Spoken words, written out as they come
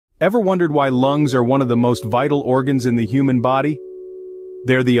Ever wondered why lungs are one of the most vital organs in the human body?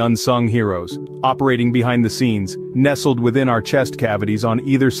 They're the unsung heroes, operating behind the scenes, nestled within our chest cavities on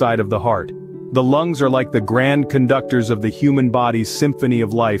either side of the heart. The lungs are like the grand conductors of the human body's symphony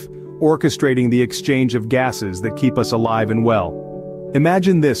of life, orchestrating the exchange of gases that keep us alive and well.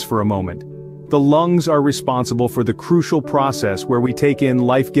 Imagine this for a moment. The lungs are responsible for the crucial process where we take in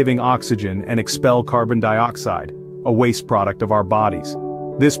life-giving oxygen and expel carbon dioxide, a waste product of our bodies.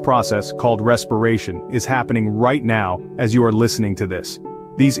 This process, called respiration, is happening right now as you are listening to this.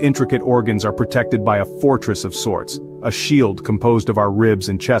 These intricate organs are protected by a fortress of sorts, a shield composed of our ribs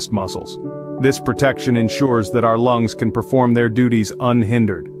and chest muscles. This protection ensures that our lungs can perform their duties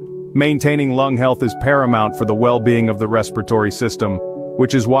unhindered. Maintaining lung health is paramount for the well-being of the respiratory system,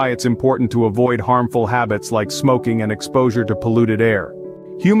 which is why it's important to avoid harmful habits like smoking and exposure to polluted air.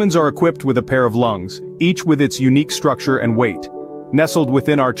 Humans are equipped with a pair of lungs, each with its unique structure and weight. Nestled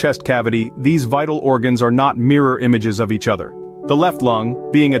within our chest cavity, these vital organs are not mirror images of each other. The left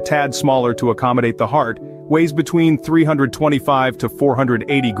lung, being a tad smaller to accommodate the heart, weighs between 325 to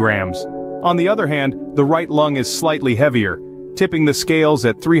 480 grams. On the other hand, the right lung is slightly heavier, tipping the scales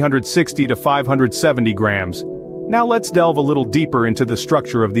at 360 to 570 grams. Now let's delve a little deeper into the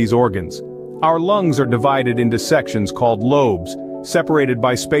structure of these organs. Our lungs are divided into sections called lobes, separated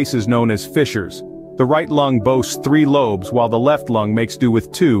by spaces known as fissures. The right lung boasts 3 lobes while the left lung makes do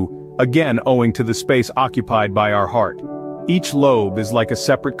with 2, again owing to the space occupied by our heart. Each lobe is like a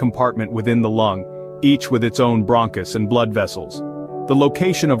separate compartment within the lung, each with its own bronchus and blood vessels. The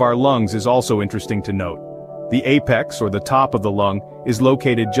location of our lungs is also interesting to note. The apex, or the top of the lung, is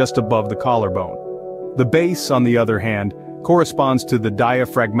located just above the collarbone. The base, on the other hand, corresponds to the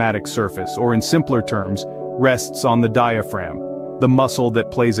diaphragmatic surface, or in simpler terms, rests on the diaphragm, the muscle that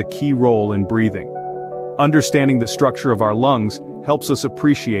plays a key role in breathing. Understanding the structure of our lungs helps us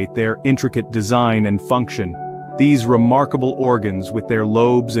appreciate their intricate design and function. These remarkable organs, with their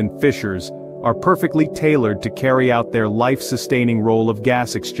lobes and fissures, are perfectly tailored to carry out their life-sustaining role of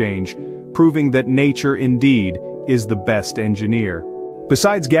gas exchange, proving that nature indeed is the best engineer.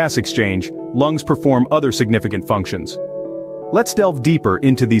 Besides gas exchange, lungs perform other significant functions. Let's delve deeper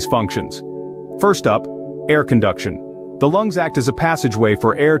into these functions. First up, air conduction. The lungs act as a passageway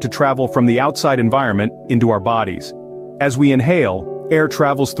for air to travel from the outside environment into our bodies. As we inhale, air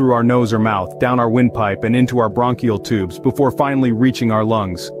travels through our nose or mouth, down our windpipe and into our bronchial tubes before finally reaching our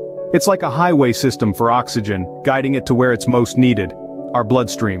lungs. It's like a highway system for oxygen, guiding it to where it's most needed, our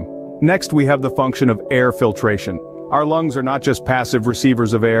bloodstream. Next, we have the function of air filtration. Our lungs are not just passive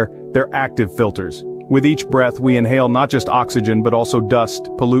receivers of air, they're active filters. With each breath, we inhale not just oxygen but also dust,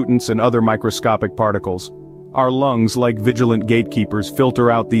 pollutants and other microscopic particles. Our lungs, like vigilant gatekeepers,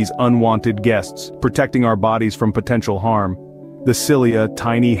 filter out these unwanted guests, protecting our bodies from potential harm. The cilia,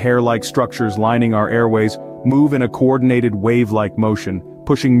 tiny hair-like structures lining our airways, move in a coordinated wave-like motion,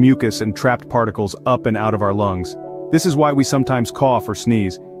 pushing mucus and trapped particles up and out of our lungs. This is why we sometimes cough or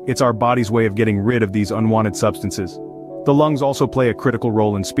sneeze. It's our body's way of getting rid of these unwanted substances. The lungs also play a critical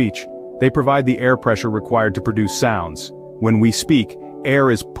role in speech. They provide the air pressure required to produce sounds. When we speak, air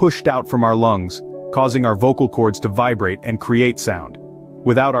is pushed out from our lungs, causing our vocal cords to vibrate and create sound.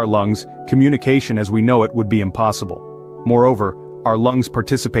 Without our lungs, communication as we know it would be impossible. Moreover, our lungs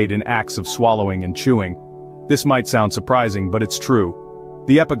participate in acts of swallowing and chewing. This might sound surprising, but it's true.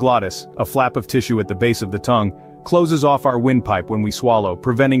 The epiglottis, a flap of tissue at the base of the tongue, closes off our windpipe when we swallow,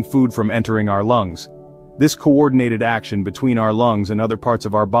 preventing food from entering our lungs. This coordinated action between our lungs and other parts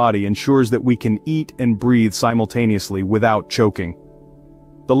of our body ensures that we can eat and breathe simultaneously without choking.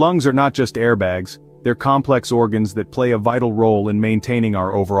 The lungs are not just airbags, they're complex organs that play a vital role in maintaining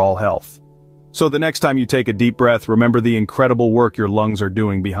our overall health. So the next time you take a deep breath, remember the incredible work your lungs are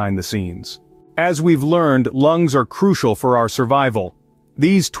doing behind the scenes. As we've learned, lungs are crucial for our survival.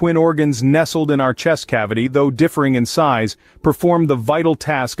 These twin organs nestled in our chest cavity, though differing in size, perform the vital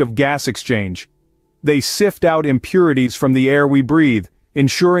task of gas exchange. They sift out impurities from the air we breathe,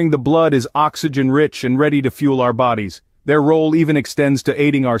 ensuring the blood is oxygen-rich and ready to fuel our bodies. Their role even extends to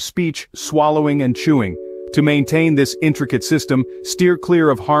aiding our speech, swallowing and chewing. To maintain this intricate system, steer clear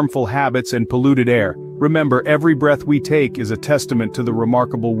of harmful habits and polluted air. Remember, every breath we take is a testament to the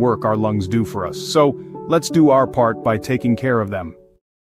remarkable work our lungs do for us. So, let's do our part by taking care of them.